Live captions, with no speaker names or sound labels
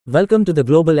Welcome to the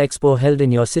Global Expo held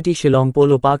in your city Shillong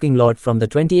Polo parking lot from the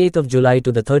 28th of July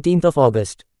to the 13th of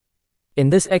August.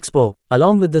 In this expo,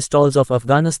 along with the stalls of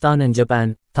Afghanistan and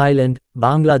Japan, Thailand,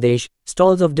 Bangladesh,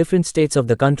 stalls of different states of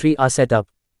the country are set up,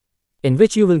 in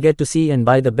which you will get to see and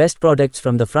buy the best products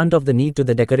from the front of the neat to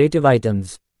the decorative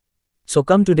items. So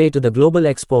come today to the Global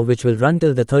Expo, which will run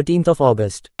till the 13th of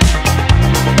August.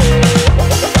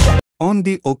 On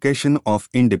the occasion of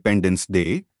Independence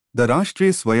Day, the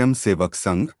Rashtriya Swayam Sevak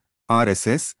Sangh,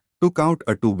 RSS, took out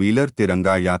a two-wheeler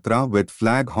Tiranga Yatra with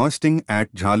flag hoisting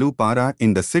at Jhalu Para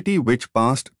in the city, which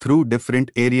passed through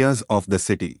different areas of the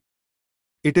city.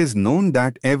 It is known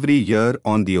that every year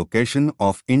on the occasion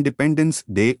of Independence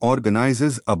Day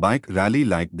organizes a bike rally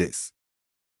like this.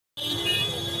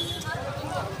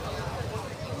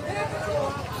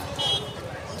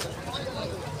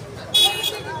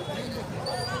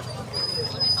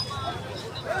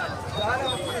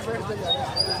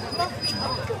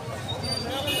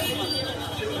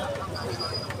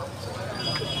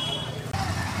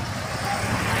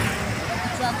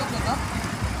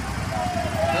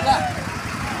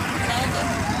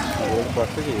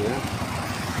 Pasti